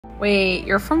Wait,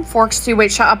 you're from Forks too?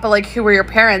 Wait, shut up, but like, who were your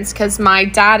parents? Because my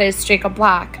dad is Jacob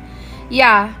Black.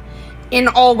 Yeah, in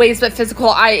all ways but physical,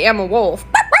 I am a wolf.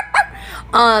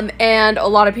 And a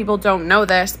lot of people don't know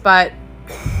this, but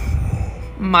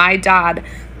my dad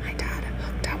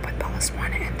hooked up with Bella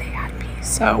Swan and they had me.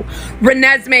 So,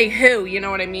 Renesmee who, you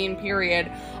know what I mean,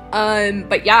 period.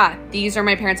 But yeah, these are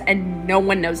my parents and no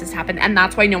one knows this happened. And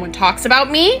that's why no one talks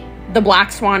about me, the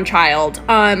Black Swan child.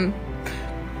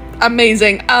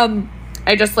 Amazing.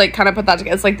 I just like kind of put that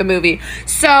together. It's like the movie.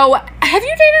 So, have you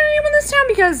dated anyone in this town?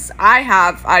 Because I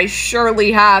have. I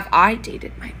surely have. I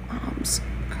dated my mom's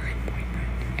current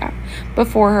boyfriend. Yeah.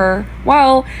 Before her.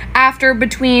 Well, after,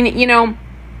 between, you know,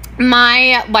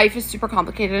 my life is super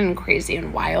complicated and crazy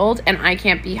and wild, and I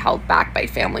can't be held back by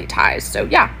family ties. So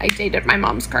yeah, I dated my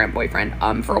mom's current boyfriend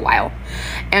for a while,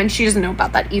 and she doesn't know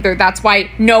about that either. That's why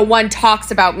no one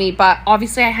talks about me, but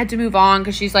obviously I had to move on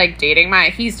because she's like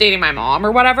he's dating my mom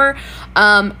or whatever.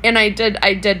 And I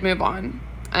did move on.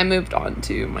 I moved on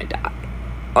to my dad.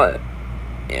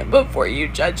 And before you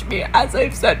judge me, as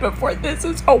I've said before, this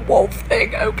is a wolf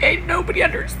thing, okay? Nobody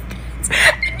understands.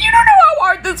 And you don't know how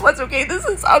hard this was, okay? This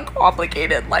is a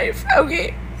complicated life,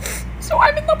 okay? So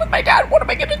I'm in love with my dad. What am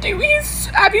I gonna do?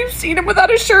 Have you seen him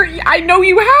without a shirt? I know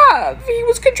you have. He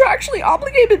was contractually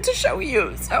obligated to show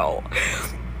you, so.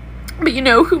 But you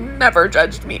know who never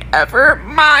judged me ever?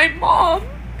 My mom.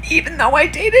 Even though I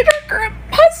dated her current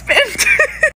husband.